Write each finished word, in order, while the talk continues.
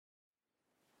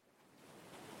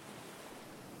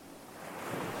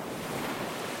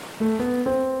What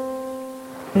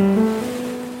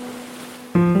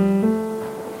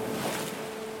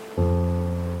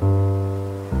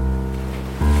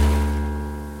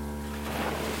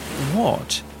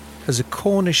has a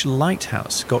Cornish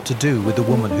lighthouse got to do with the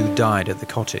woman who died at the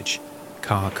cottage,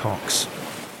 Car Cox?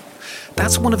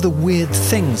 That's one of the weird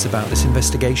things about this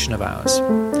investigation of ours.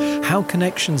 How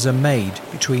connections are made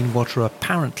between what are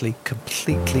apparently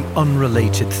completely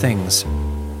unrelated things.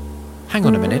 Hang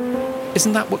on a minute,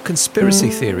 isn't that what conspiracy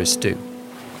theorists do?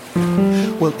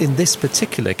 Well, in this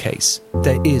particular case,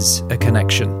 there is a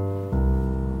connection.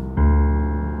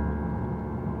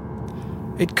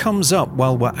 It comes up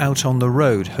while we're out on the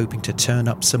road hoping to turn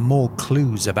up some more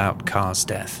clues about Car's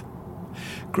death.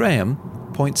 Graham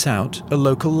points out a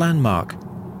local landmark.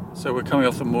 So we're coming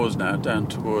off the moors now, down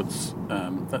towards,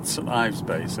 that's St Ives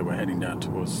Bay, so we're heading down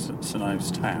towards St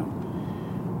Ives town.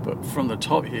 But from the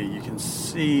top here, you can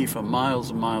see for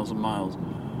miles and miles and miles,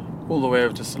 all the way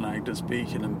over to St Agnes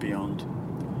Beacon and beyond.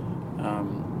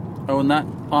 And that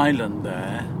island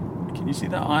there, can you see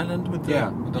that island with the,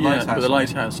 lighthouse? With the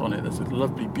lighthouse on it? There's a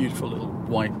lovely, beautiful little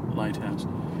white lighthouse.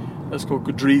 That's called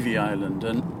Godrevy Island,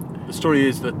 and the story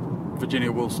is that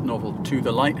Virginia Woolf's novel To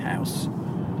the Lighthouse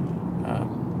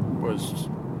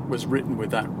was written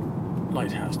with that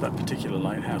lighthouse, that particular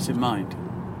lighthouse, in mind.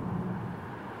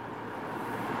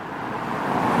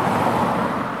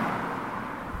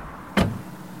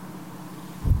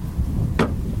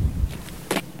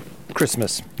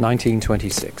 Christmas,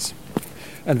 1926.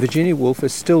 And Virginia Woolf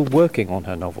is still working on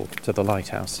her novel, To the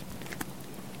Lighthouse.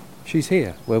 She's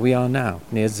here, where we are now,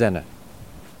 near Zennor.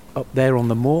 Up there on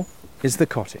the moor is the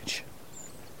cottage.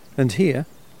 And here,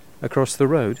 across the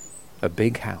road, a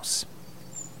big house.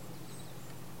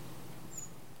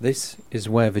 This is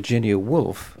where Virginia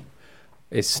Woolf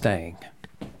is staying.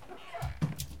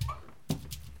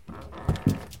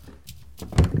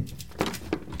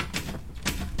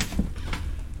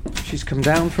 She's come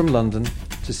down from London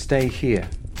to stay here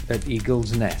at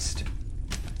Eagle's Nest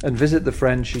and visit the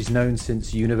friend she's known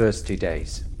since university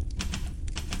days,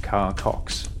 Car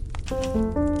Cox.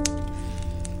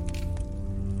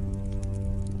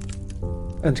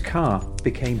 And Car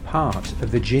became part of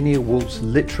Virginia Woolf's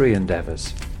literary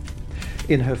endeavours.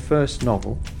 In her first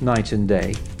novel, Night and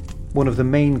Day, one of the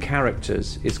main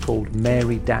characters is called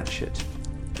Mary Datchet,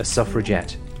 a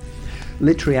suffragette.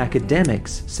 Literary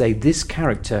academics say this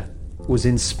character was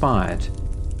inspired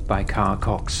by Car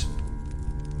Cox.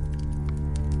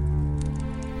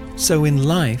 So in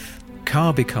life,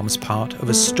 Car becomes part of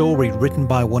a story written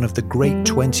by one of the great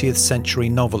 20th century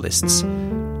novelists.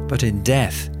 But in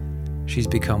death, she's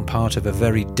become part of a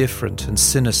very different and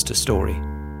sinister story.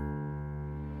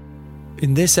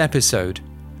 In this episode,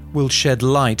 we'll shed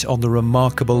light on the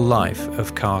remarkable life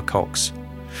of Car Cox,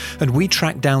 and we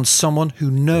track down someone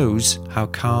who knows how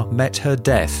Car met her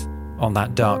death on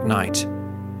that dark night.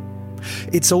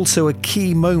 It's also a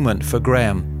key moment for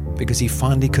Graham because he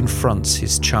finally confronts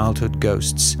his childhood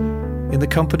ghosts in the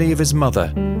company of his mother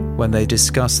when they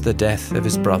discuss the death of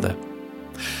his brother.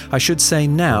 I should say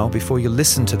now, before you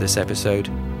listen to this episode,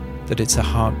 that it's a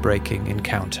heartbreaking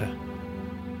encounter.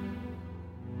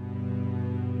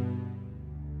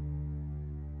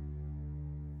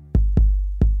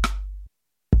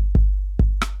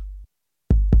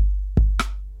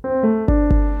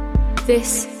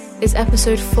 This is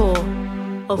episode 4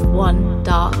 of One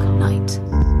Dark Night.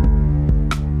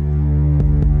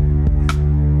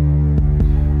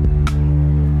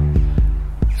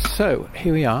 So,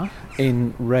 here we are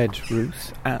in Red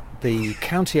Ruth at the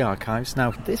County Archives.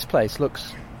 Now, this place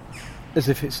looks as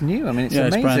if it's new. I mean, it's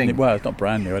amazing. It's brand new. Well, it's not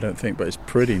brand new, I don't think, but it's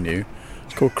pretty new.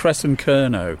 It's called Crescent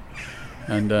Kerno,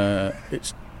 and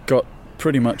it's got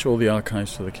pretty much all the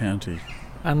archives for the county.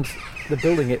 And the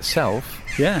building itself,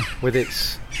 with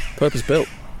its purpose-built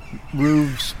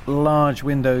roofs, large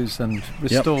windows and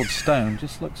restored stone,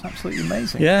 just looks absolutely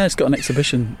amazing. Yeah, it's got an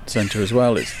exhibition centre as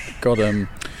well. It's got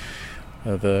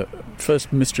the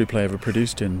first mystery play ever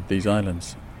produced in these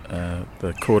islands,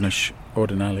 the Cornish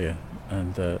Ordinalia,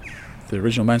 and the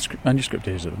original manuscript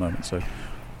is at the moment.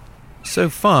 So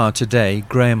far today,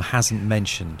 Graham hasn't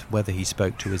mentioned whether he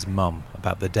spoke to his mum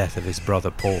about the death of his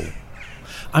brother Paul.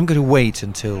 I'm going to wait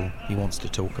until he wants to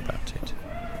talk about it.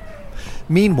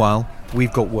 Meanwhile,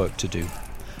 we've got work to do.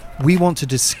 We want to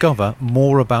discover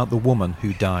more about the woman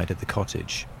who died at the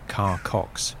cottage, Car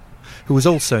Cox, who was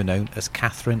also known as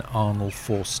Catherine Arnold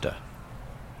Forster.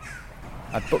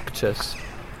 I booked us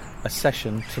a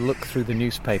session to look through the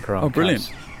newspaper archives. Oh,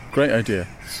 brilliant. Great idea.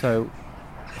 So,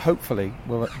 hopefully,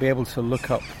 we'll be able to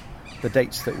look up the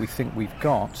dates that we think we've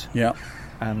got. Yeah.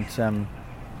 And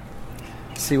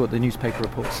see what the newspaper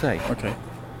reports say. Okay.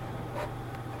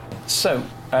 So,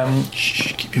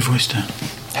 Shh, keep your voice down.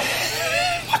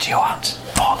 what do you want?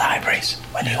 More libraries.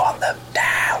 When do you want them?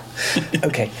 Now.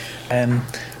 Okay.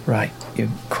 Right. You're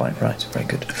quite right. Very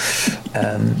good.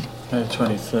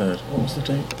 23rd. What was the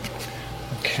date?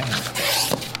 Okay.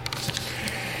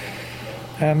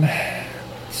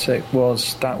 So it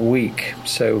was that week.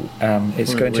 So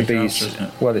it's going to be after, isn't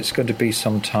it? well. It's going to be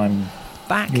sometime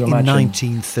Back you in imagine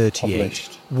 1938,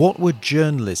 published. what were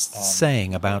journalists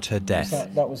saying about her death?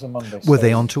 That was a Monday. Were so-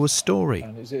 they onto a story?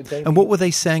 And is it a daily- And what were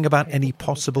they saying about any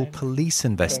possible police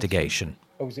investigation?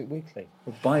 Oh, is it weekly?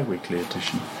 A bi-weekly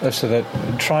edition. Oh, so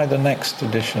try the next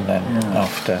edition then Yeah.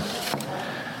 after.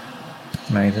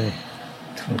 Maybe.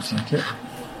 Looks like it.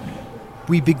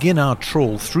 We begin our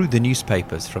trawl through the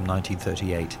newspapers from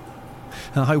 1938.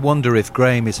 And I wonder if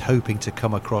Graham is hoping to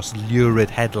come across lurid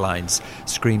headlines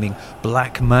screaming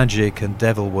black magic and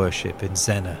devil worship in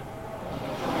Zena.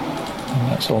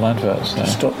 And that's all adverts there.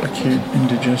 Stop acute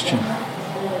indigestion.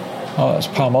 Oh, that's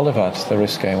palm olive ads, the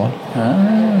risque one.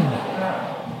 Ah.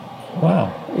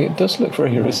 Wow, it does look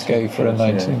very risque for a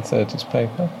does, yeah. 1930s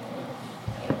paper.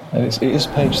 And it is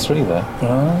page 3 there.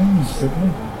 Ah,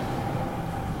 goodness.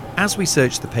 As we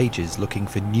search the pages looking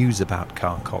for news about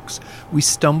Carl Cox, we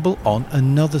stumble on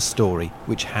another story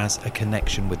which has a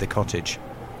connection with the cottage.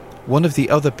 One of the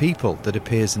other people that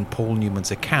appears in Paul Newman's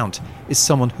account is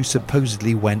someone who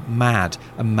supposedly went mad,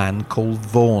 a man called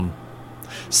Vaughan.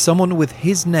 Someone with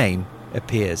his name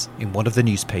appears in one of the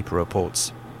newspaper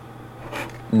reports.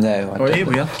 No, I Oh, don't. here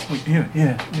we are.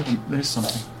 Here, there's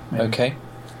something. Maybe. Okay.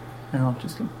 Hang on,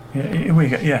 just look. Here we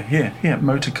go. Yeah, here.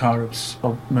 Motor car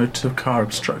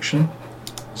obstruction.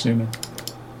 Zoom in.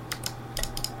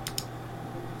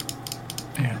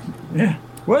 Yeah.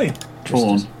 Wait.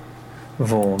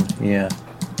 Vaughan, yeah.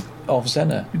 Of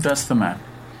Zena. That's the man.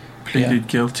 Pleaded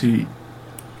guilty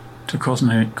to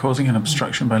causing an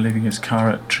obstruction by leaving his car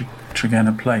at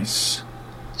Tregenna Place.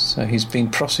 So he's been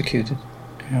prosecuted.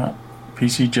 Yeah.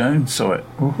 PC Jones saw it.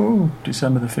 Woohoo!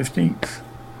 December the 15th.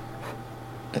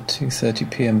 At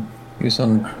 2:30 p.m, he was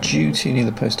on duty near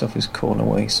the post office corner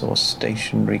where he saw a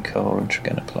stationary car in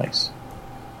Tregenna Place.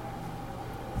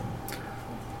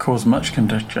 Caused much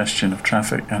congestion of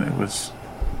traffic, and it was...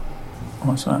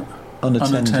 What's that?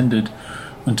 Unattended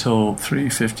until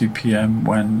 3:50 p.m.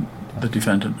 when the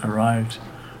defendant arrived.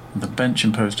 The bench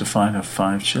imposed a fine of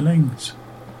 5 shillings.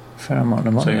 Fair amount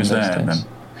of money. So he was in those there days.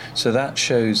 then. So that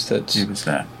shows that... He was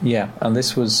there. Yeah, and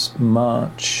this was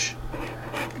March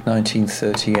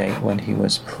 1938 when he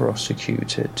was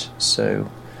prosecuted. So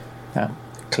that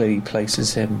clearly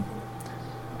places him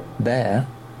there.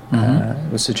 Mm-hmm.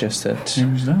 It would suggest that He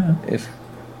was there. if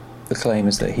the claim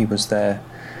is that he was there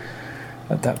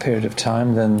at that period of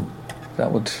time, then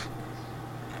that would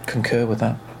concur with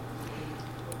that.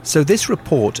 So this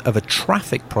report of a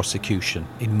traffic prosecution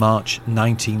in March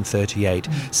 1938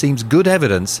 seems good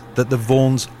evidence that the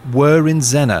Vaughans were in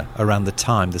Zena around the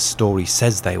time the story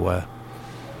says they were.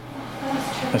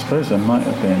 I suppose there might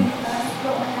have been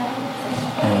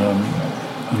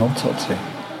an autopsy.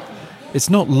 It's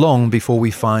not long before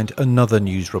we find another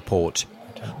news report,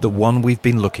 the one we've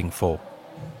been looking for.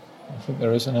 I think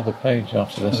there is another page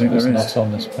after this. I think It's there not is.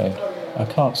 on this page. I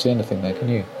can't see anything there, can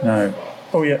you? No.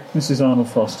 Oh, yeah, Mrs. Arnold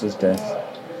Foster's death.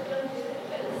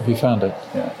 Have you found it?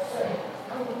 Yeah.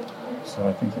 So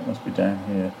I think it must be down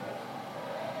here.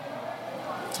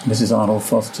 Mrs. Arnold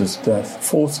Forster's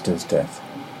death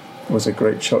was a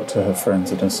great shock to her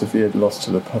friends and a severe loss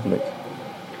to the public.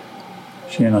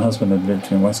 She and her husband had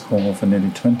lived in West Cornwall for nearly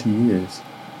 20 years.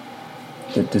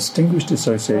 Their distinguished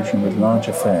association with large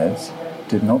affairs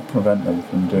did not prevent them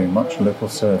from doing much local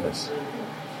service.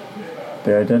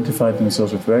 They identified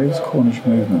themselves with various Cornish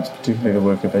movements, particularly the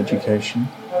work of education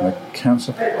and the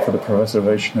Council for the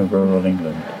Preservation of Rural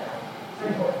England.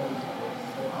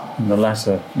 In the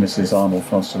latter, Mrs. Arnold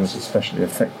Foster was especially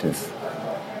effective.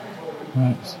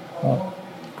 Right. Well,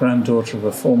 Granddaughter of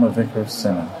a former vicar of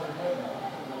Senna.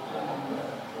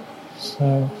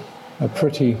 so, a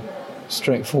pretty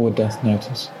straightforward death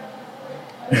notice.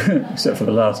 Except for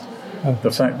the last. Oh.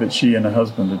 The fact that she and her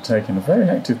husband had taken a very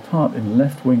active part in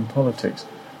left-wing politics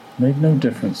made no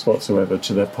difference whatsoever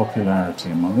to their popularity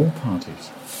among all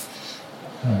parties.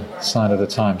 Sign of the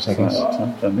times, I guess.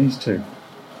 And these two.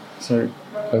 So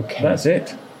Okay. that's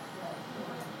it.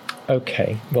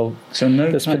 Okay. Well, So no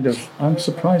There's kind been- of... I'm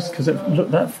surprised because look,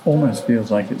 that almost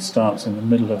feels like it starts in the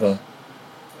middle of an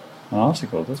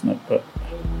article, doesn't it? But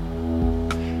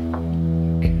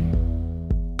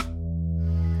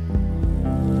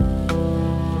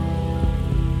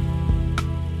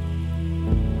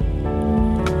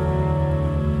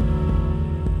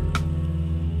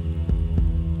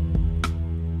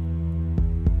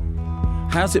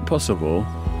How's it possible,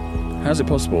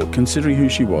 considering who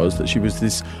she was, that she was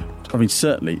this, I mean,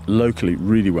 certainly locally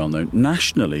really well known,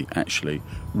 nationally actually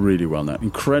really well known,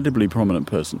 incredibly prominent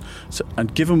person. So,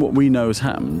 and given what we know has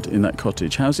happened in that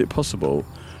cottage, how's it possible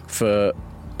for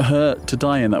her to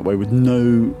die in that way with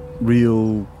no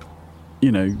real,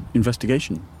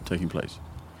 investigation taking place?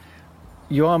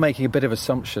 You are making a bit of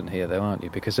assumption here, though, aren't you?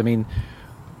 Because, I mean,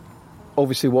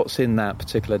 obviously what's in that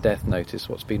particular death notice,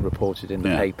 what's been reported in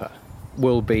the paper,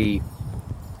 will be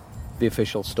the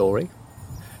official story.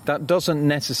 That doesn't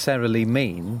necessarily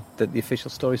mean that the official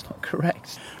story is not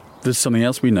correct. There's something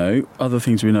else we know, other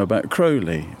things we know about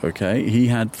Crowley, okay? He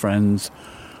had friends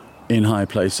in high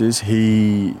places.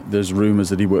 There's rumours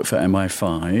that he worked for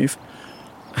MI5.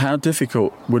 How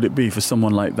difficult would it be for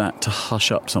someone like that to hush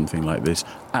up something like this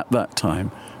at that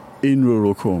time in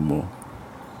rural Cornwall?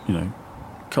 A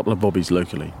couple of bobbies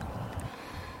locally.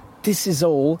 This is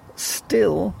all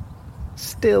still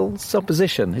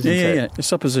supposition, isn't it? Yeah, it's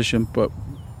supposition, but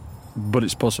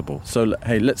it's possible. So,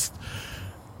 hey, let's,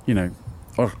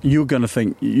 or you'll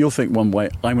think one way,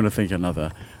 I'm going to think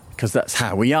another, because that's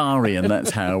how we are, Ian, that's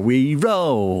how we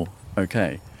roll.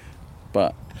 Okay,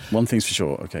 but one thing's for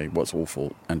sure, okay, what's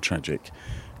awful and tragic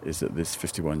is that this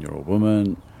 51-year-old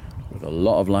woman with a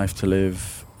lot of life to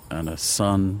live and a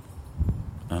son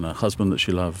and a husband that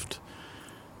she loved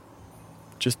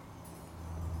just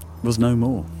was no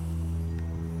more.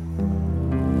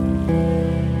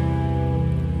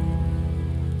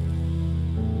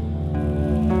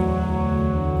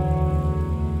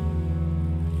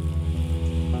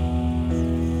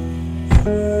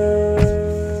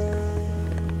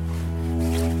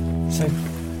 So,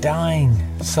 dying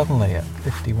suddenly at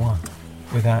 51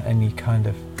 without any kind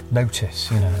of notice,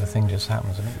 the thing just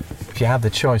happens. I mean, if you had the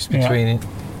choice between it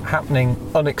happening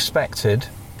unexpected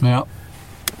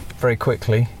very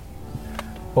quickly,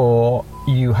 or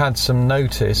you had some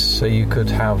notice so you could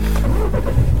have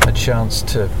a chance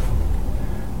to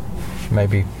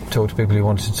maybe talk to people you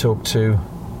wanted to talk to,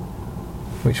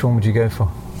 which one would you go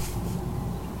for?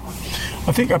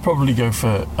 I think I'd probably go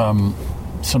for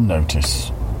some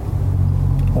notice.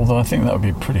 Although I think that would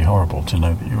be pretty horrible to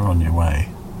know that you're on your way.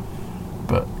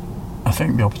 But I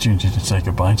think the opportunity to say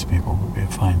goodbye to people would be a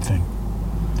fine thing.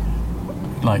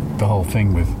 Like the whole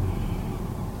thing with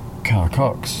Carl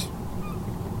Cox.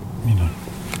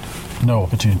 No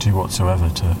opportunity whatsoever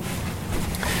to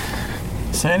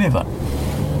say any of that.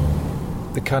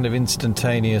 The kind of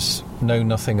instantaneous know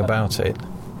nothing about it,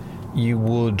 you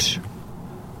would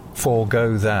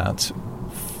forego that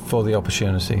for the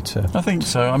opportunity to... I think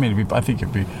so. I mean, I think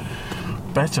it'd be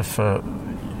better for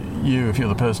you if you're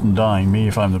the person dying, me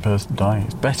if I'm the person dying.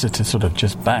 It's better to sort of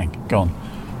just bang, gone,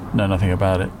 know nothing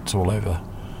about it, it's all over.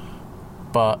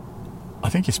 But I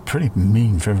think it's pretty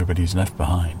mean for everybody who's left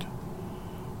behind.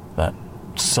 That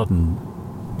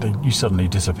you suddenly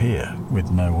disappear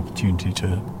with no opportunity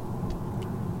to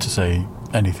say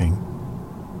anything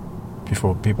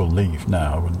before people leave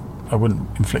now. And I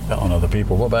wouldn't inflict that on other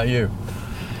people. What about you?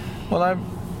 Well, I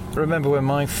remember when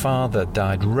my father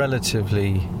died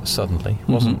relatively suddenly. It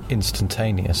wasn't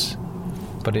instantaneous,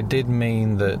 but it did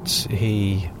mean that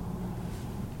he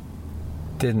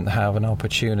didn't have an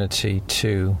opportunity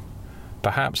to,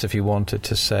 perhaps if he wanted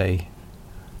to say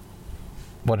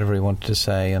whatever he wanted to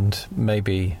say and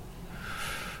maybe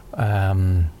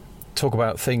talk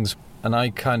about things. And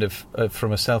I kind of,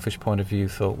 from a selfish point of view,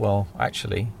 thought, well,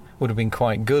 actually, would have been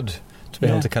quite good to be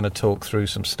able to kind of talk through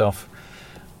some stuff.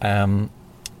 And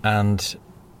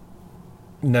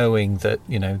knowing that,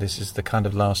 this is the kind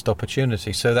of last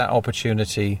opportunity. So that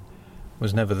opportunity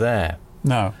was never there.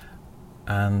 No.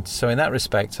 And so in that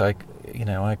respect, I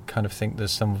kind of think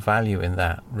there's some value in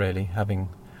that, really, having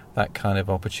that kind of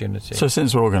opportunity. So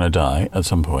since we're all going to die at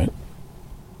some point,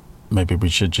 maybe we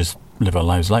should just live our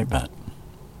lives like that.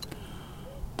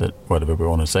 That whatever we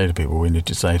want to say to people, we need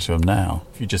to say to them now.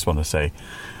 If you just want to say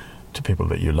to people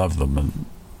that you love them and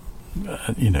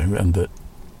and that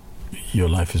your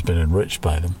life has been enriched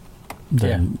by them,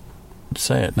 then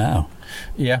say it now.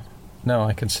 Yeah, no,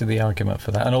 I can see the argument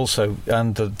for that. And also,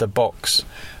 the box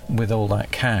with all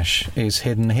that cash is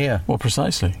hidden here. Well,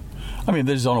 precisely. I mean,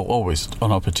 there's always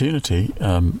an opportunity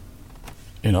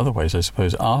in other ways, I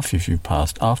suppose, after you've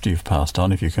passed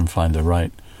on, if you can find the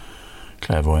right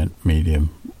clairvoyant medium,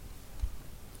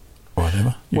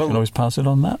 whatever, you can always pass it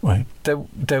on that way.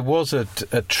 There was a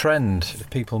trend of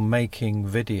people making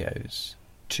videos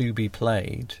to be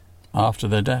played after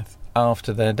their death.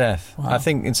 Wow. I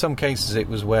think in some cases it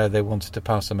was where they wanted to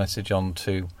pass a message on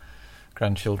to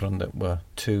grandchildren that were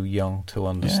too young to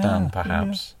understand,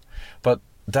 perhaps. But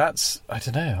that's, I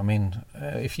don't know, I mean,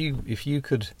 if you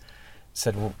could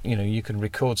said, well, you can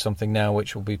record something now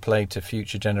which will be played to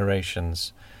future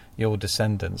generations, your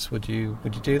descendants, would you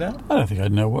do that? I don't think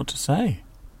I'd know what to say.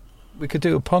 We could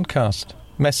do a podcast,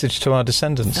 message to our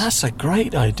descendants. That's a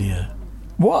great idea.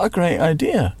 What a great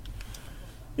idea.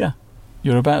 Yeah.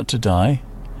 You're about to die.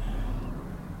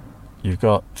 You've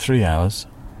got 3 hours.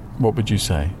 What would you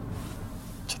say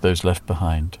to those left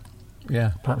behind?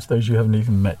 Yeah. Perhaps those you haven't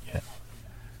even met yet.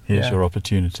 Here's your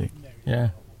opportunity. Yeah.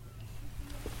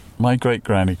 My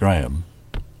great-granny Graham,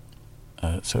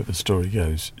 so the story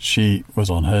goes, she was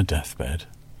on her deathbed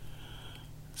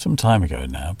some time ago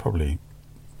now, probably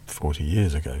 40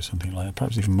 years ago, something like that,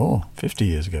 perhaps even more, 50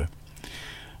 years ago.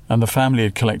 And the family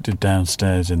had collected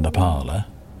downstairs in the parlour,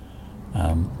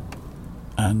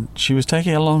 and she was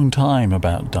taking a long time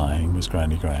about dying, was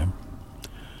Granny Graham.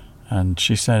 And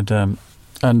she said, and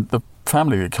the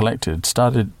family that collected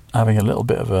started having a little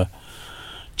bit of a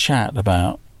chat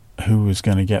about who was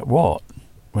going to get what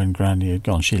when Granny had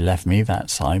gone. She left me that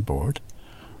sideboard.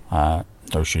 No,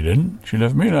 she didn't. She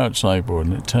left me that sideboard,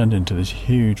 and it turned into this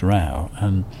huge row.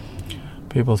 And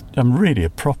people, really a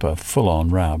proper full-on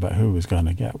row about who was going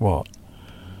to get what.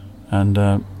 And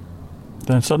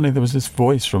then suddenly there was this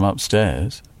voice from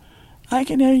upstairs. I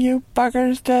can hear you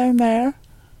buggers down there.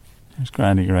 It was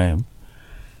Granny Graham.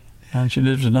 And she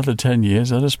lived another 10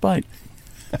 years out of spite.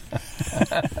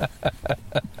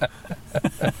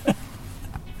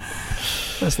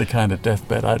 That's the kind of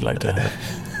deathbed I'd like to have.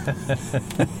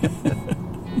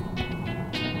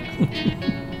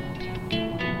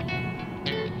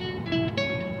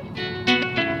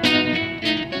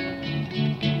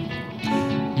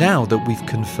 Now that we've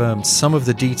confirmed some of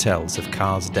the details of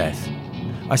Carr's death,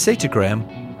 I say to Graham,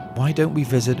 why don't we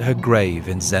visit her grave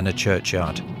in Zena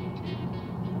churchyard?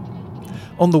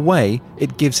 On the way,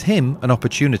 it gives him an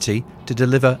opportunity to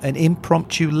deliver an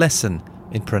impromptu lesson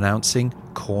in pronouncing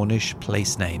Cornish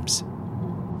place names.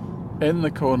 In the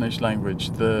Cornish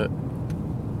language, the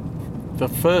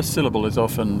first syllable is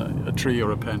often a tree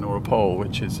or a pen or a pole,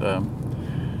 which is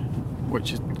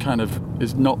kind of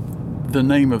is not the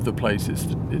name of the place. It's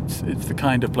the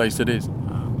kind of place it is.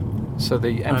 So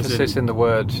the emphasis in the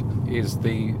word is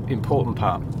the important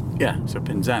part. Yeah, so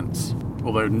Penzance.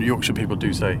 Although Yorkshire people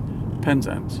do say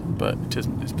Penzance, but it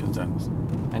isn't. It's Penzance.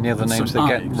 Any other names that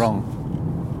get wrong?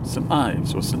 St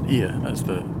Ives or St Ear, as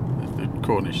the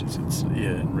Cornish is. It's St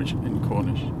Ear in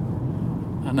Cornish.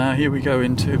 And now here we go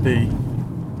into the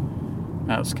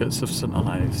outskirts of St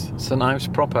Ives. St Ives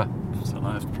proper. St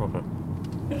Ives proper.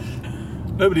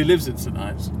 Nobody lives in St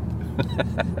Ives.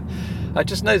 I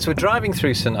just noticed we're driving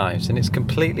through St Ives and it's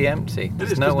completely empty.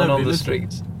 There's no one on the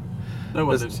streets. No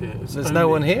one lives here. There's no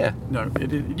one here. No,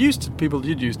 it used to. People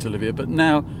did used to live here, but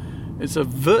now it's a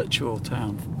virtual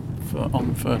town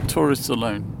for tourists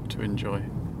alone to enjoy.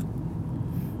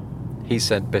 He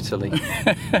said bitterly.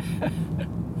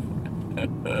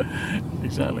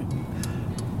 Exactly.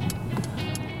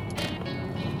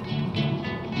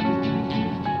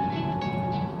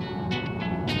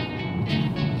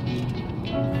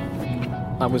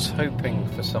 I was hoping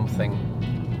for something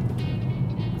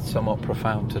somewhat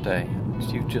profound today.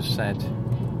 As you just said,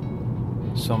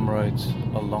 some roads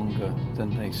are longer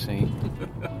than they seem.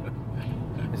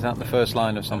 Is that the first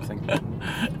line of something?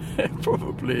 It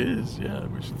probably is, yeah.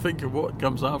 We should think of what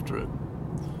comes after it.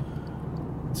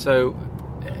 So,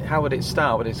 how would it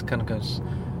start? Would it kind of goes,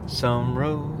 some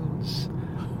roads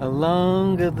are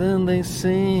longer than they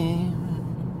seem.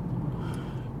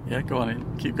 Yeah, go on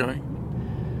in. Keep going.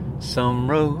 Some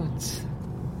roads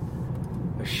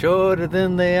are shorter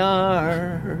than they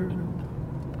are.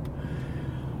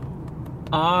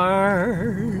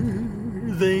 Are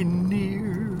they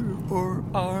near or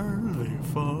are they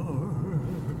far?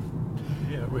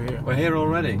 Yeah, we're here. We're here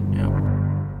already. Yeah.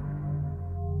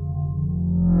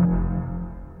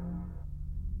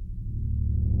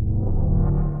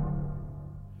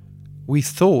 We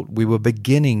thought we were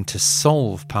beginning to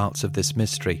solve parts of this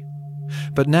mystery,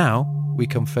 but now we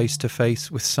come face to face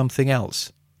with something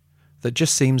else that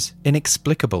just seems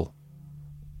inexplicable.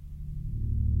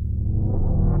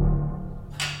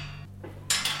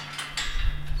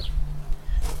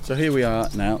 So here we are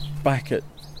now, back at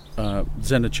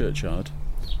Zena churchyard,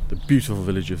 the beautiful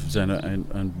village of Zena,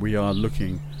 and we are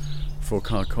looking for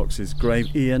Carr Cox's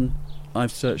grave. Ian,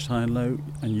 I've searched high and low,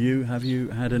 and have you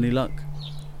had any luck?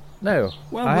 No,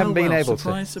 I haven't been able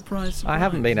to. Surprise. I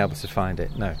haven't been able to find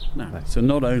it, no. So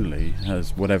not only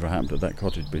has whatever happened at that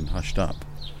cottage been hushed up,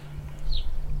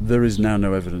 there is now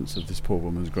no evidence of this poor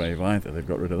woman's grave either. They've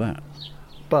got rid of that.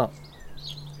 But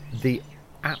the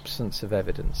absence of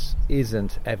evidence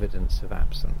isn't evidence of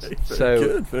absence.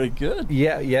 Very good.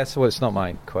 Yeah, yes. Well, it's not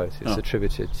my quote. It's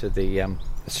attributed to the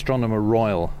astronomer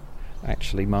royal,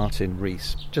 actually, Martin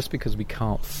Rees. Just because we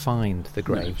can't find the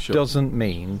grave doesn't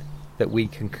mean that we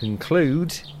can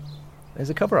conclude there's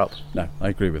a cover-up. No, I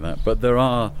agree with that. But there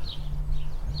are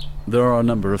a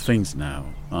number of things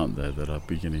now, aren't there, that are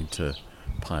beginning to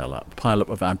pile up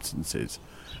of absences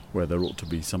where there ought to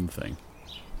be something.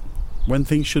 When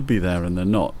things should be there and they're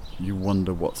not, you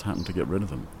wonder what's happened to get rid of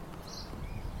them.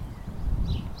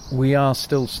 We are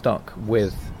still stuck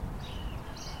with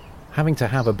having to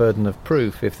have a burden of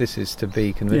proof if this is to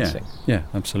be convincing. Yeah,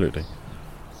 absolutely.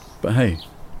 But hey,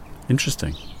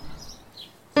 interesting.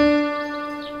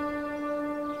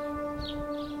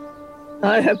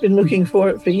 I have been looking for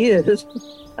it for years,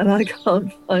 and I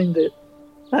can't find it.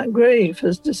 That grave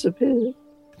has disappeared.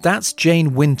 That's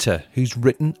Jane Winter, who's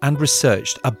written and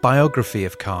researched a biography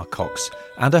of Carr Cox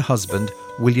and her husband,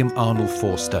 William Arnold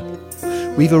Forster.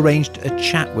 We've arranged a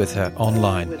chat with her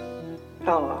online. With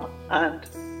Carr and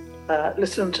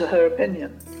listened to her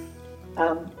opinion.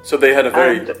 So they had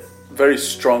a very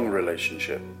strong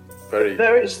relationship.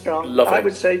 Very strong. Loving. I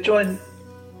would say joined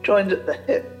at the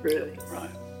hip, really.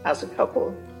 Right. As a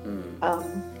couple.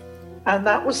 And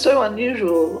that was so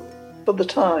unusual for the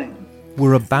time.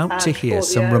 We're about to hear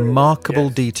some remarkable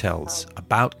Yes. details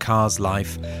about Carr's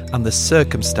life and the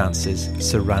circumstances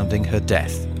surrounding her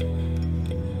death.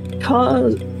 Carr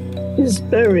is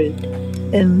buried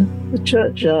in the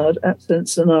churchyard at St.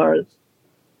 Sonora's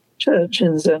Church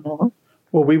in Zennor.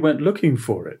 Well, we went looking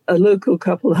for it. A local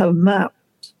couple have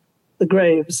mapped the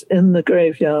graves in the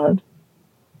graveyard.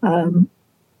 And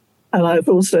I've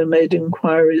also made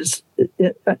inquiries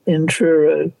in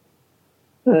Truro,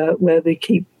 where they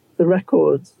keep the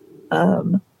records.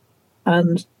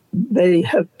 And they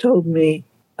have told me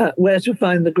where to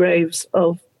find the graves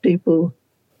of people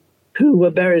who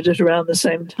were buried at around the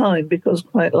same time, because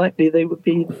quite likely they would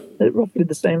be at roughly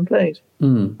the same place.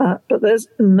 But there's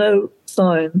no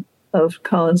sign of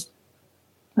Carr's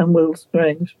and Will's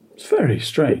grave. It's very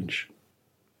strange.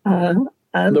 And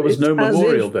there was no it's as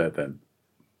memorial if- there then?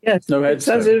 Yes, No it's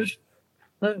headstone?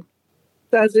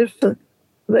 as if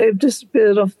they've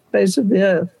disappeared off the face of the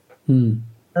earth.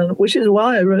 Which is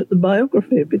why I wrote the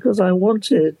biography, because I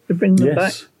wanted to bring them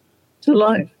back to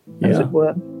life, as it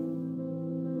were.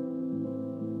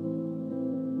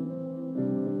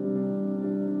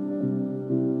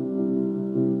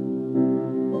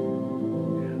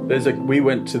 We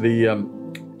went to the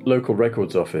local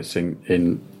records office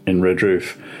in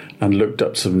Redruth and looked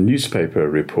up some newspaper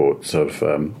reports of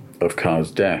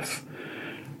Carr's death,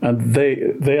 and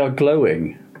they are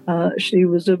glowing. She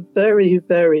was a very,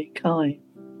 very kind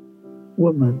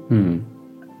woman.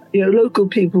 Local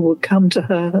people would come to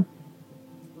her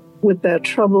with their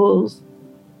troubles.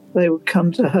 They would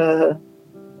come to her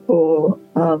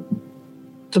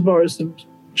to borrow some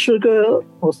sugar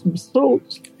or some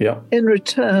salt. Yeah. In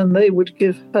return, they would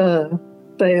give her,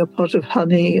 say, a pot of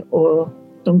honey or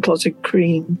some clotted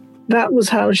cream. That was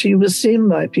how she was seen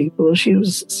by people. She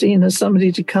was seen as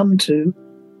somebody to come to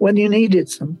when you needed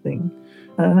something.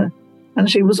 And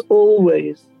she was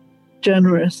always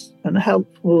generous and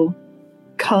helpful,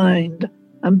 kind.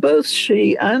 And both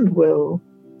she and Will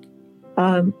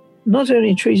not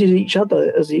only treated each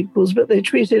other as equals, but they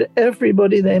treated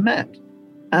everybody they met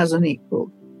as an equal.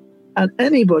 And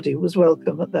anybody was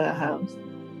welcome at their house.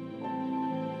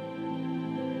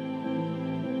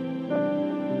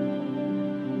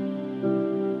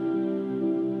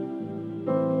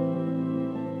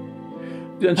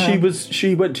 And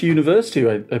she went to university,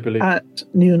 I believe. At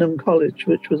Newnham College,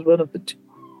 which was one of the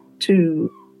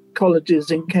two colleges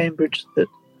in Cambridge that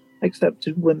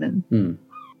accepted women.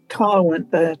 Carr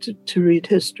went there to read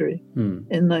history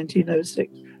in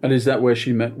 1906. And is that where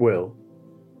she met Will?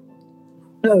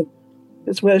 No,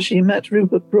 it's where she met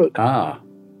Rupert Brooke. Ah.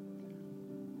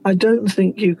 I don't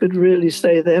think you could really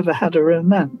say they ever had a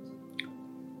romance.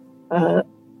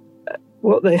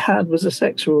 What they had was a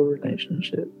sexual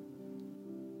relationship.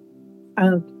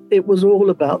 And it was all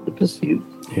about the pursuit.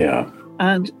 Yeah.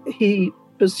 And he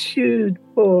pursued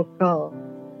poor Carr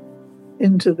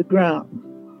into the ground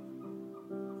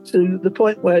to the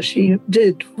point where she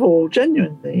did fall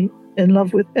genuinely in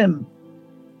love with him.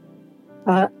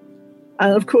 And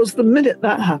of course, the minute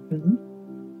that happened,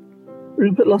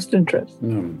 Rupert lost interest.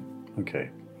 Okay.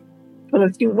 But I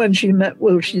think when she met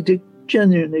Will, she did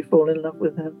genuinely fall in love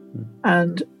with him.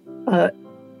 And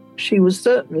she was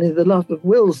certainly the love of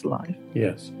Will's life.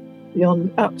 Yes.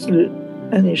 Beyond absolute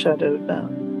any shadow of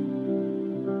doubt.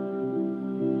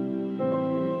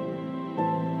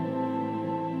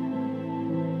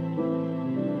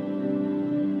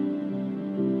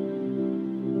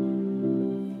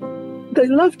 they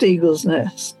loved Eagle's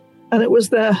Nest, and it was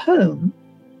their home,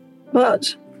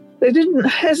 but they didn't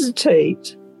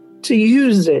hesitate to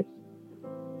use it.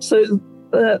 So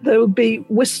there would be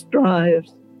whist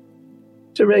drives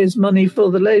to raise money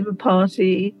for the Labour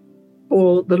Party,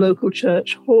 for the local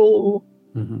church hall,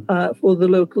 for the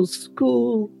local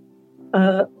school,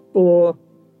 for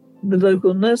the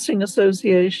local nursing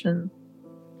association.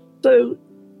 So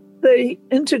they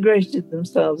integrated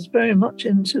themselves very much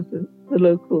into the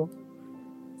local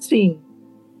scene.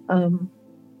 And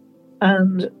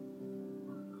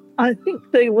I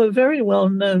think they were very well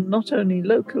known, not only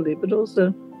locally, but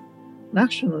also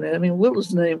nationally. I mean,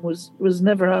 Will's name was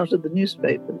never out of the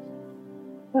newspapers.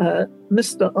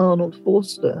 Mr. Arnold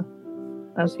Forster,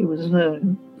 as he was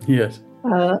known. Yes.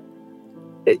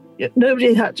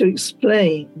 Nobody had to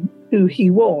explain who he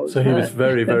was. So he was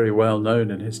very, very well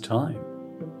known in his time.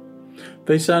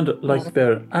 They sound like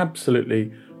they're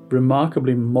absolutely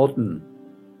remarkably modern,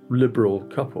 liberal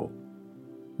couple.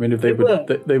 I mean, if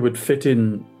they would fit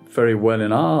in very well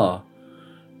in our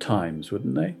times,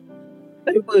 wouldn't they?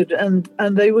 They would, and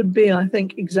they would be, I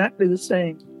think, exactly the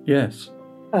same. Yes.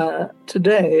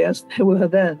 Today as they were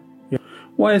then. Yeah.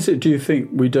 Why is it, do you think,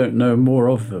 we don't know more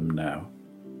of them now?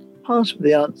 Part of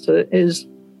the answer is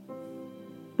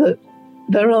that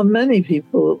there are many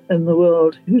people in the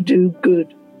world who do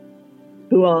good,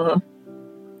 who are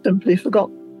simply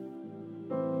forgotten.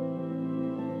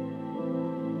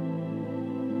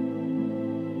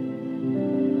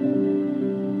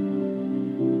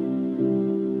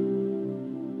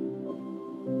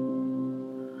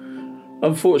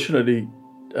 Unfortunately,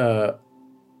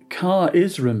 Carr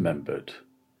is remembered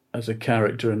as a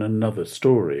character in another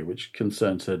story which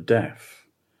concerns her death.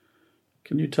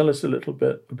 Can you tell us a little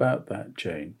bit about that,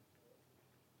 Jane?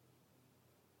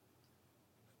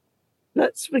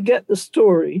 Let's forget the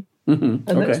story and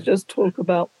okay. let's just talk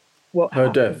about what her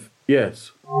happened. death.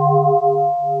 Yes.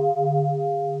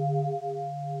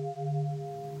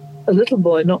 A little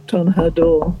boy knocked on her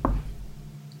door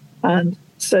and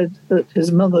said that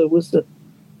his mother was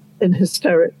in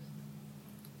hysterics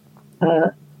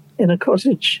in a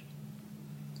cottage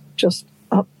just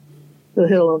up the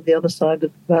hill on the other side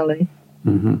of the valley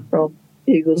from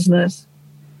Eagle's Nest,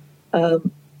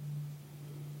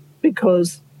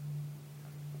 because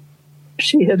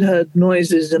she had heard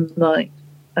noises in the night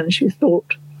and she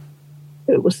thought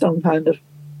it was some kind of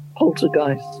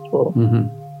poltergeist or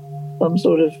some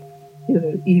sort of,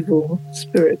 evil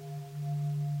spirit.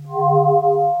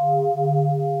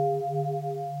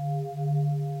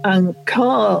 And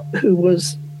Carr, who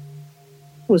was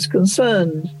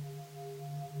concerned,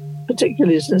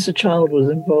 particularly since a child was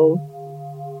involved,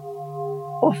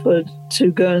 offered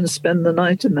to go and spend the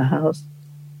night in the house,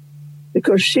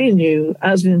 because she knew,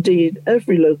 as indeed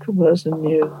every local person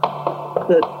knew,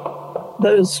 that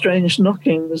those strange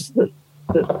knockings that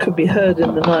could be heard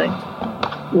in the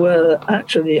night were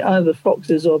actually either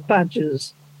foxes or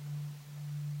badgers.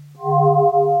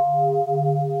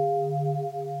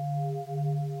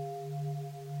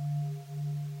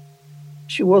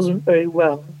 She wasn't very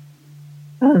well,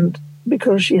 and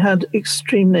because she had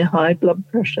extremely high blood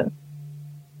pressure.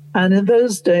 And in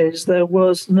those days, there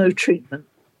was no treatment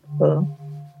for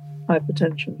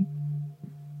hypertension.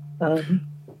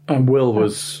 And Will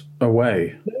was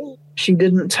away. She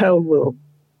didn't tell Will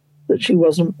that she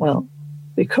wasn't well,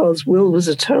 because Will was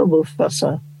a terrible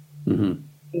fusser.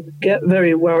 He would get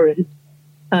very worried,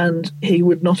 and he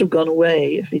would not have gone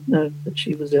away if he'd known that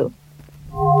she was ill.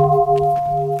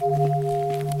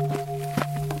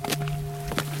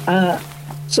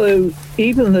 So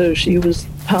even though she was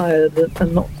tired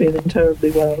and not feeling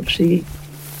terribly well, she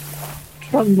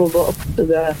trundled off to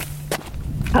their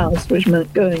house, which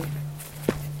meant going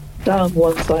down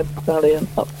one side of the valley and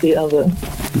up the other.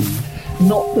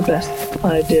 Not the best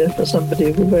idea for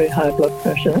somebody with very high blood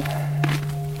pressure.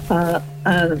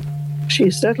 And she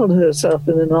settled herself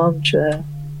in an armchair,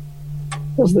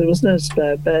 because there was no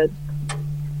spare bed,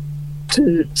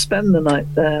 to spend the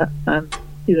night there and,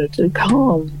 to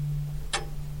calm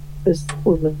this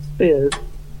woman's fears.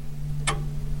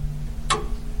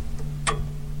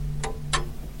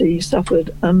 She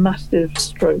suffered a massive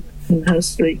stroke in her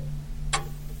sleep,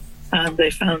 and they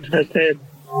found her dead.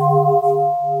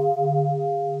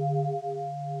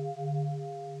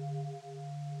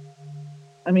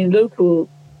 I mean, local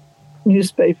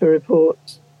newspaper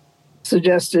reports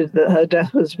suggested that her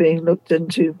death was being looked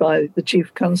into by the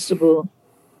chief constable.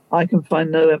 I can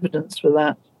find no evidence for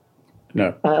that.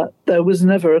 No. There was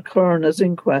never a coroner's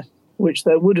inquest, which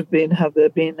there would have been had there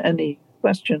been any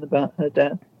question about her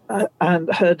death.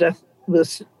 And her death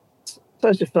was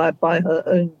certified by her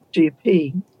own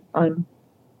GP. I'm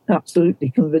absolutely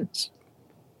convinced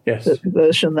Yes. that the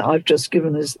version that I've just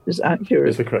given is accurate.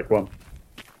 It's the correct one.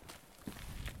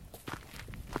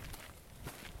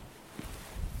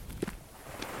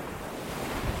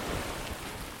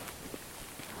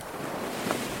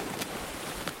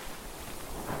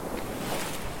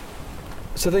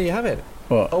 So there you have it.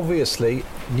 What? Obviously,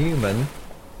 Newman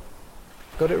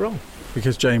got it wrong.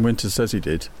 Because Jane Winters says he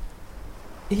did.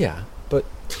 Yeah, but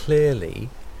clearly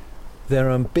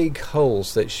there are big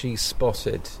holes that she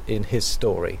spotted in his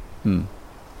story.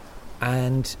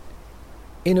 And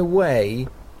in a way,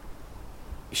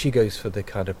 she goes for the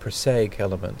kind of prosaic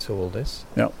element to all this.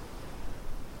 Yep.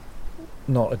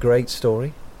 Not a great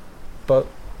story, but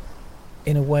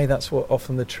in a way that's what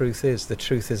often the truth is. The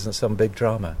truth isn't some big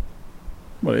drama.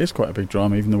 Well, it is quite a big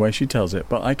drama, even the way she tells it.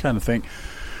 But I kind of think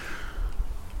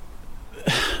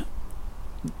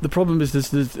the problem is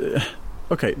there's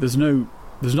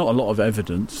not a lot of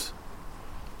evidence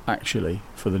actually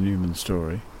for the Newman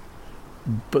story,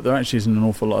 but there actually isn't an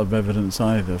awful lot of evidence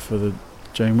either for the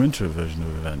Jane Winter version of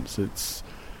events. It's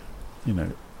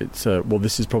well,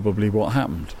 this is probably what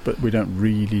happened, but we don't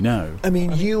really know. I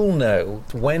mean, you'll know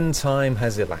when time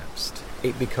has elapsed,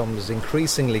 it becomes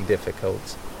increasingly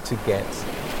difficult to get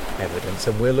evidence,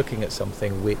 and we're looking at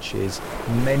something which is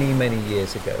many, many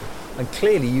years ago, and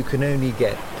clearly you can only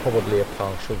get probably a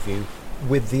partial view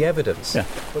with the evidence. Yeah,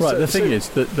 right. The thing is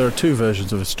that there are two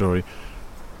versions of a story.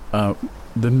 One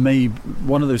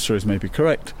of those stories may be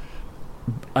correct.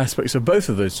 Aspects of both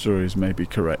of those stories may be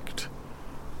correct,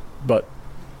 but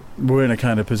we're in a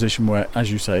kind of position where,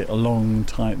 as you say,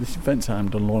 this event's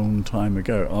happened a long time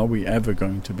ago. Are we ever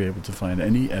going to be able to find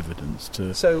any evidence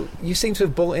to... So you seem to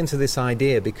have bought into this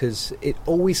idea because it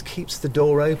always keeps the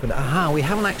door open. Aha, we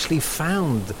haven't actually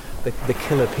found the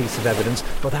killer piece of evidence,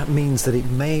 but that means that it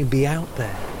may be out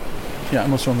there. Yeah,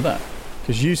 and what's wrong with that?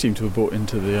 Because you seem to have bought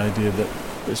into the idea that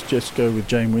let's just go with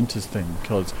Jane Winter's thing,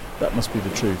 because that must be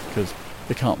the truth, because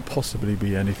there can't possibly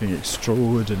be anything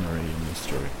extraordinary in this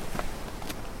story.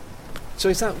 So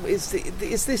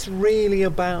is this really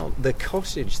about the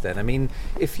cottage then? I mean,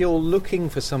 if you're looking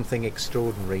for something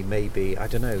extraordinary, maybe, I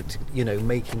don't know,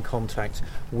 making contact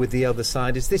with the other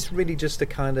side, is this really just a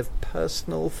kind of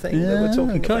personal thing that we're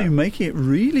talking about? Can't you make it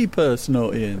really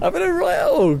personal, Ian? Having a right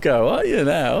old go, aren't you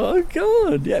now? Oh,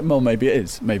 God. Yeah, well, maybe it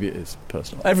is. Maybe it is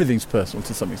personal. Everything's personal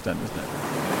to some extent, isn't it?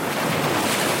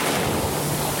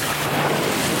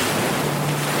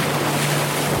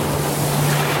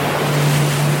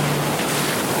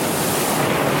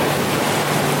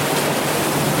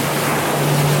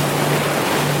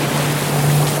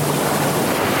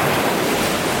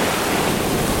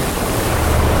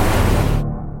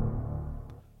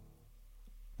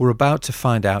 We're about to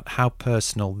find out how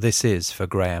personal this is for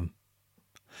Graham.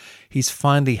 He's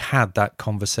finally had that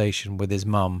conversation with his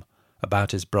mum about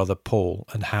his brother Paul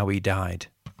and how he died.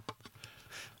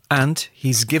 And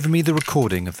he's given me the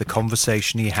recording of the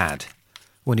conversation he had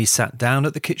when he sat down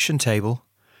at the kitchen table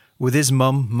with his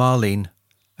mum Marlene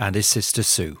and his sister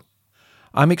Sue.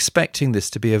 I'm expecting this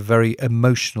to be a very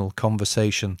emotional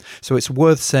conversation, so it's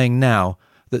worth saying now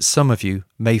that some of you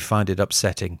may find it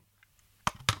upsetting.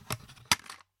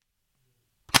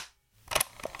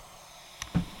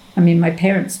 I mean, my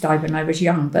parents died when I was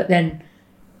young, but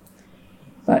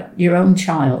your own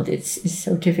child, it's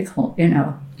so difficult, you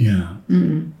know. Yeah.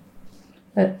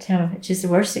 But it's just the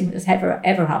worst thing that's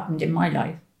ever happened in my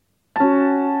life.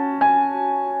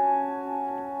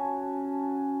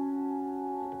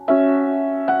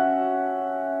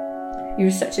 He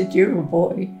was such a dear little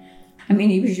boy. I mean,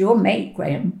 he was your mate,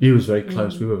 Graham. He was very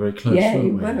close. We were very close,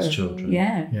 weren't we, as children?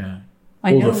 Yeah. Yeah.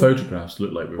 I All know. the photographs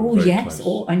look like we were very close.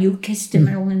 Oh, and you kissed him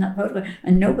and all in that photograph,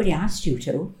 and nobody asked you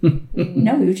to.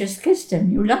 No, you just kissed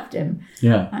him. You loved him.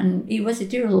 Yeah. And he was a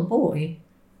dear little boy,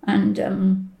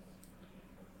 and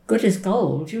good as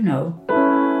gold, you know.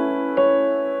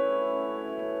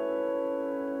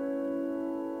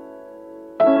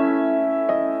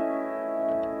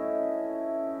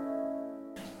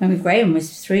 I mean, Graham was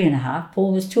 3.5,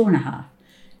 Paul was 2.5.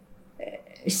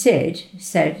 Sid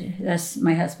said, that's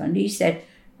my husband, he said,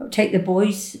 take the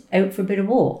boys out for a bit of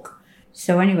walk.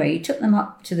 So anyway, he took them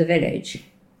up to the village,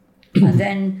 and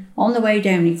then on the way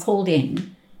down he called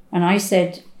in, and I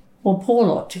said, well, Paul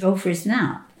ought to go for his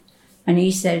nap. And he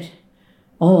said,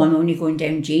 oh, I'm only going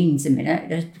down Jean's a minute,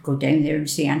 let's go down there and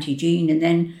see Auntie Jean, and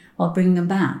then I'll bring them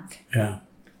back. Yeah.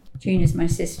 Jean is my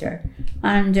sister.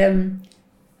 And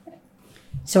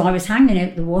so I was hanging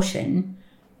out the washing,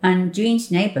 and Jean's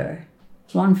neighbour,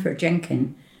 Longford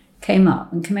Jenkin, came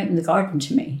up and came out in the garden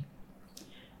to me.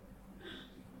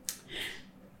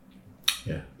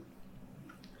 Yeah.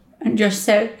 And just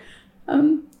said,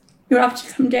 you have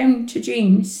to come down to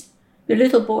Jean's. The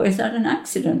little boy has had an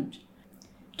accident.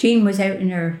 Jean was out in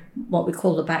her, what we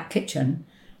call the back kitchen,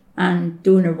 and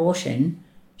doing her washing.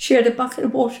 She had a bucket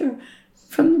of water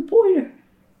from the boiler.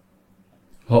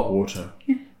 Hot water?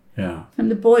 Yeah. Yeah. From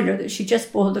the boiler that she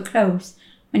just boiled the clothes,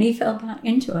 and he fell back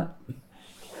into it.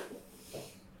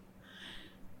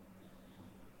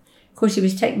 Of course, he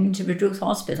was taken to Redruth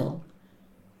Hospital,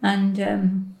 and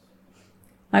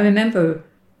I remember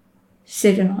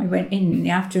Sid and I went in the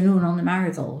afternoon on the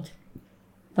Marigold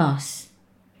bus.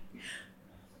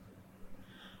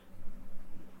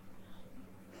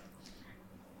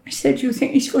 I said, "Do you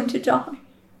think he's going to die?"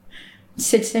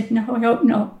 Sid said, "No, I hope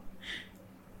not."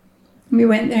 And we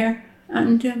went there,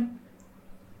 and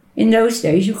in those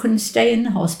days you couldn't stay in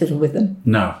the hospital with them.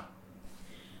 No.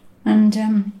 And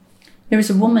there was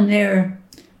a woman there,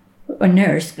 a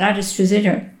nurse, Gladys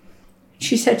Trezidder.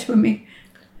 She said to me,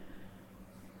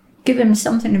 "Give him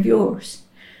something of yours."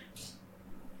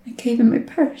 I gave him my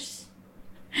purse.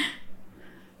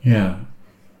 Yeah.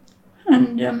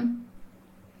 And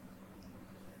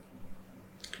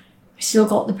I still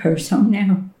got the purse home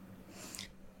now.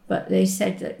 But they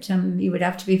said that he would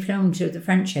have to be flown to the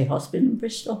Frenchay Hospital in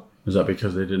Bristol. Was that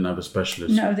because they didn't have a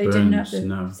specialist? No, they didn't have the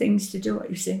No. things to do it,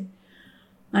 you see.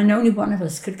 And only one of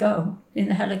us could go in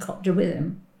the helicopter with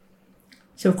him.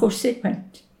 So, of course, Sid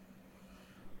went.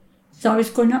 So I was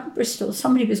going up to Bristol.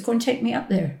 Somebody was going to take me up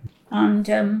there. And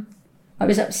I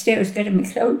was upstairs getting my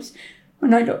clothes.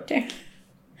 When I looked down,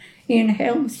 Ian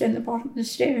Hale was down the bottom of the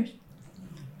stairs.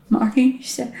 Marlene, he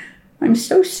said, "I'm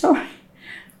so sorry."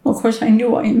 Well, of course, I knew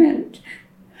what he meant.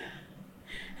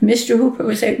 And Mr. Hooper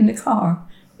was out in the car.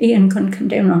 Ian couldn't come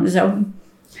down on his own.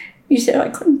 He said, "I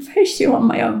couldn't face you on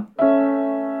my own."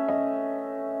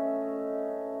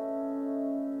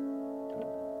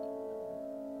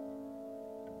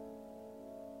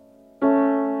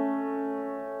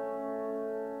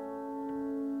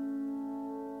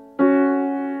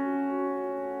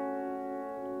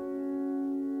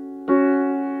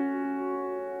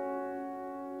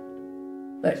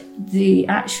 But the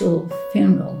actual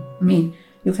funeral, I mean,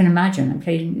 you can imagine,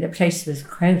 the place was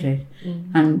crowded.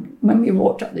 And when we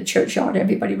walked up the churchyard,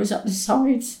 everybody was up the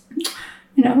sides,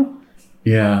 you know.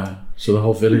 Yeah, so the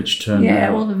whole village turned out.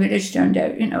 Yeah, all the village turned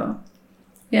out, you know.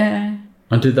 Yeah.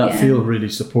 And did that feel really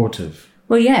supportive?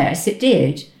 Well, yes, it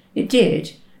did. It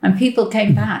did. And people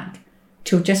came back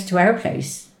to our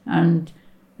place, and,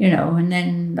 you know, and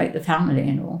then, like, the family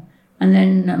and all. And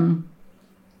then...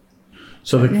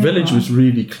 so the village was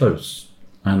really close,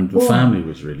 and the family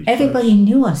was really everybody close.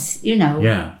 knew us, you know.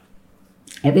 Yeah.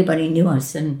 Everybody knew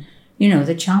us, and, you know,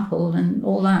 the chapel and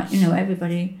all that, you know,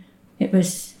 everybody, it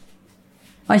was...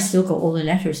 I still got all the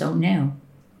letters home now.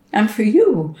 And for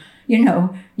you, you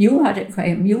know, you had it,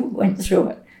 Graham, you went through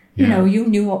it. You know, you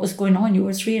knew what was going on. You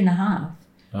were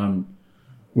 3.5.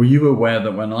 Were you aware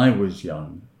that when I was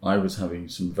young, I was having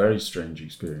some very strange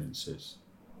experiences?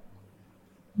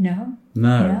 No.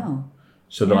 No.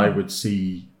 So that I would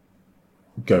see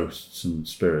ghosts and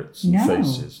spirits and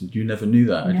faces. And you never knew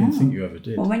that. I didn't think you ever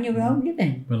did. Well, when you were home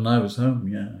living. When I was home,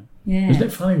 yeah. Yeah. Isn't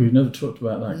it funny we've never talked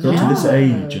about that? Got to this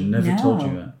age and never told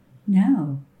you that.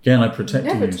 No. Again, I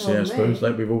protected Never you, see, told I me. suppose.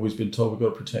 Like we've always been told we've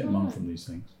got to protect Mum from these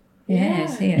things.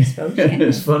 Yes, I suppose. Yeah.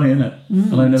 It's funny, isn't it?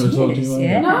 And I never told you either.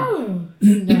 Yeah. No,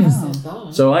 you never said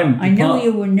that. So I know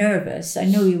you were nervous.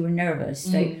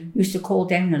 They used to call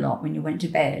down a lot when you went to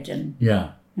bed, and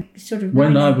yeah. sort of.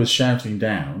 When I was shouting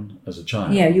down as a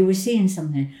child. Yeah, you were seeing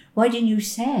something. Why didn't you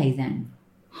say then?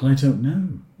 Well, I don't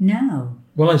know. No.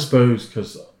 Well, I suppose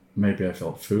because maybe I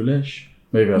felt foolish.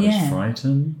 Maybe I was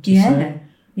frightened to say.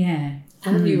 Yeah.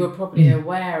 And you were probably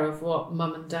aware of what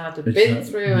Mum and Dad had been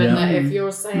through, and that if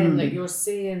you're saying that you're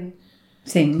seeing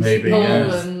things, maybe,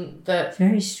 and that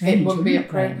very strange, it wouldn't be isn't it,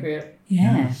 appropriate.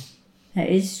 Yeah, that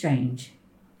is strange.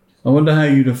 I wonder how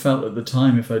you'd have felt at the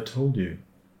time if I'd told you.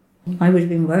 I would have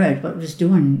been worried what I was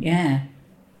doing. Yeah,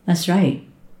 that's right.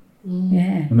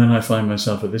 Yeah. And then I find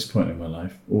myself at this point in my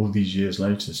life, all these years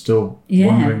later, still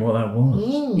wondering what that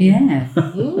was. Yeah.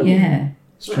 Yeah.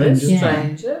 Strange, isn't it?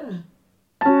 Strange, yeah.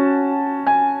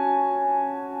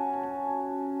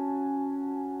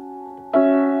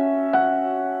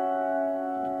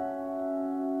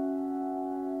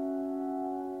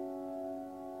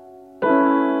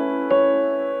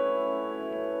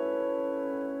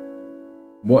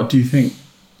 What do you think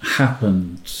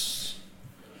happened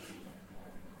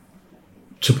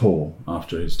to Paul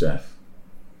after his death?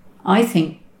 I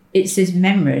think it's his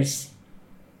memories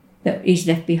that he's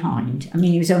left behind. I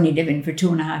mean, he was only living for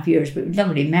 2.5 years, but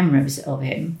lovely memories of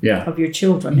him, of your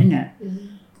children, isn't it?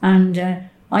 And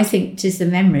I think 'tis the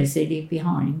memories they leave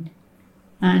behind.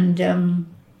 And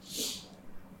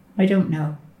I don't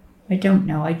know.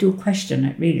 I do question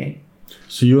it, really.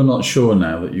 So you're not sure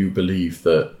now that you believe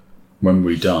that when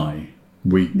we die,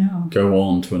 we go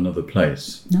on to another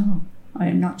place? No, I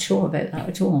am not sure about that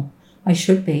at all. I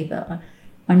should be, but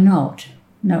I'm not.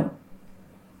 No.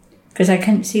 Because I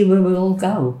can't see where we all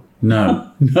go.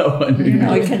 No,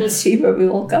 I can't see where we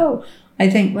all go. I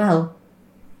think, well,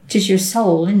 it is your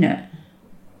soul, isn't it?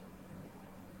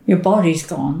 Your body's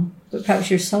gone, but perhaps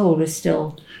your soul is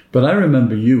still... But I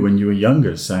remember you, when you were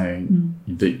younger, saying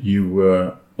that you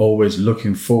were always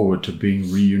looking forward to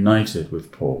being reunited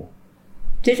with Paul.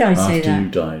 Did I say that? After you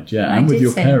died, yeah. And with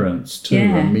your parents too,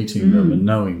 and meeting them and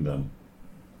knowing them.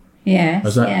 Yes.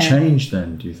 Has that changed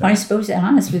then, do you think? I suppose it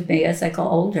has with me as I got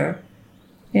older.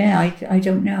 Yeah, I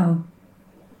don't know.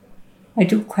 I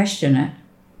do question it.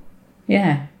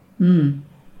 Yeah.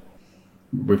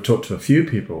 We've talked to a few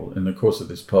people in the course of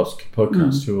this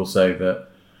podcast who will say that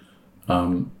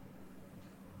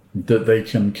that they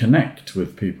can connect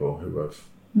with people who have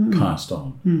passed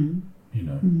on. You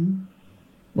know.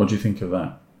 What do you think of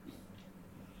that?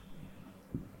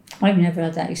 I've never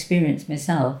had that experience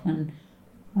myself, and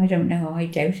I don't know. I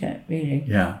doubt it, really.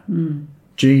 Yeah.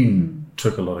 Jean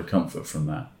took a lot of comfort from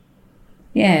that.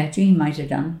 Yeah, Jean might have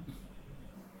done.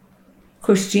 Of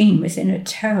course, Jean was in a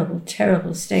terrible,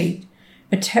 terrible state.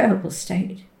 A terrible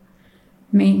state.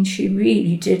 I mean, she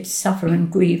really did suffer and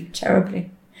grieve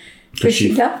terribly. Because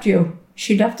she loved you.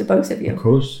 She loved the both of you. Of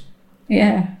course.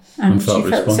 Yeah. And she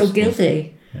felt so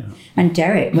guilty. Yeah. And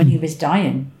Derek, when he was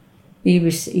dying,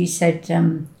 he said,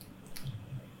 Jean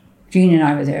and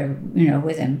I were there,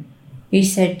 with him. He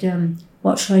said,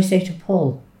 what shall I say to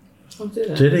Paul? Oh,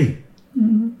 did he?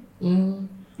 And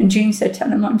Jean said, tell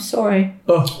him I'm sorry.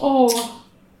 Oh.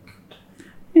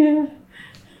 Yeah.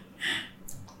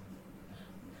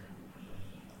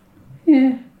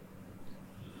 Yeah.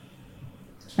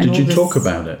 Did you talk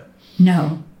about it?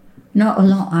 No, not a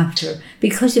lot after.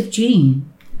 Because of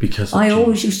Jean. I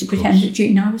always used to pretend that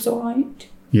Jean I was all right.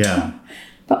 Yeah.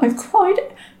 But I cried.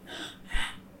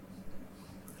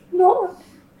 Not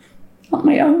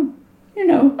my own,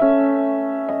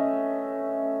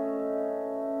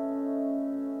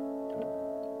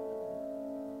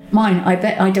 Mine, I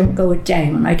bet I don't go a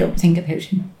day when I don't think about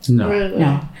him. No. Really?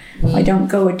 No. I don't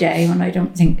go a day when I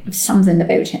don't think of something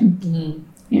about him,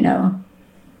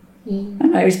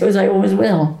 And I suppose I always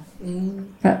will.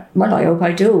 But, well, I hope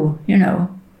I do,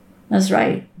 That's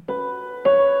right.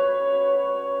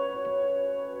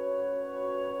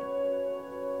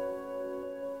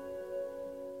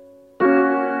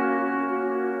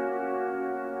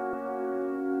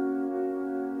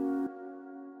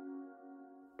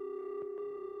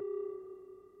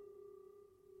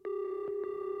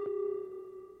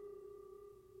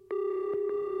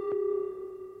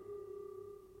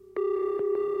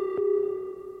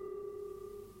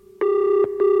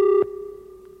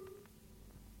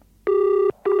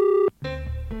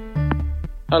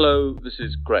 Hello, this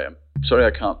is Graham. Sorry I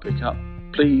can't pick up.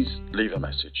 Please leave a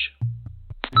message.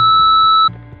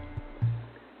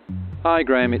 Hi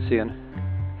Graham, it's Ian.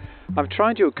 I've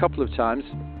tried you a couple of times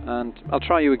and I'll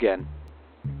try you again.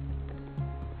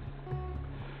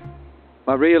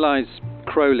 I realise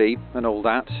Crowley and all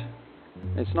that,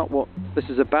 it's not what this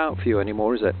is about for you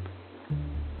anymore, is it?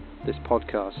 This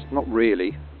podcast, not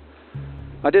really.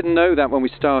 I didn't know that when we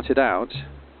started out,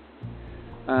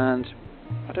 and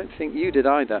I don't think you did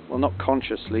either. Well, not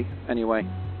consciously, anyway.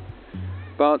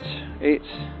 But it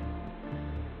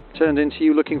turned into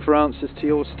you looking for answers to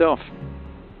your stuff.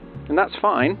 And that's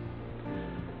fine.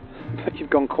 But you've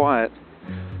gone quiet.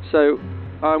 So,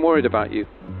 I'm worried about you.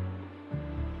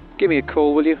 Give me a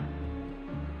call, will you?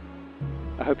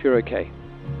 I hope you're okay.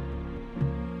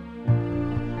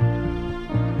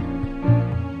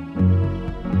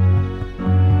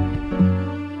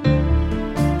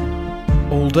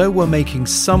 Although we're making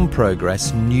some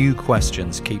progress, new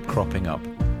questions keep cropping up.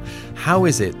 How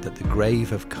is it that the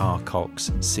grave of Carr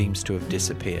Cox seems to have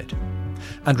disappeared?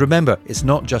 And remember, it's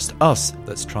not just us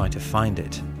that's trying to find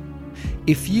it.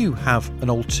 If you have an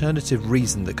alternative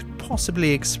reason that could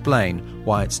possibly explain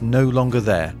why it's no longer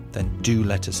there, then do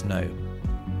let us know.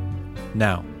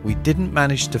 Now, we didn't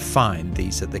manage to find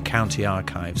these at the county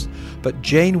archives, but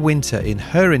Jane Winter in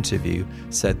her interview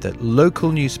said that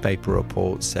local newspaper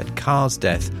reports said Carr's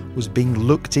death was being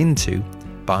looked into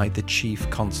by the chief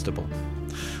constable.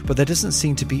 But there doesn't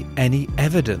seem to be any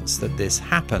evidence that this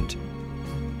happened.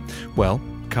 Well,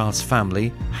 Carr's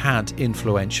family had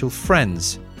influential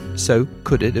friends, so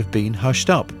could it have been hushed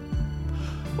up?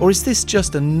 Or is this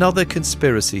just another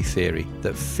conspiracy theory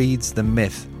that feeds the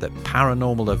myth that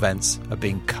paranormal events are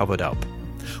being covered up?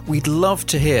 We'd love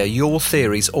to hear your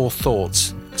theories or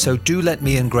thoughts, so do let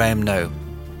me and Graham know.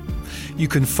 You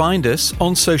can find us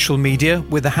on social media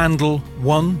with the handle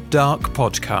One Dark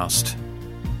Podcast.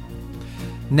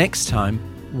 Next time,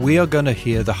 we are going to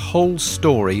hear the whole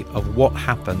story of what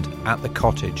happened at the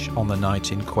cottage on the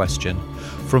night in question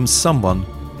from someone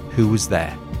who was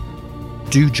there.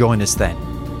 Do join us then.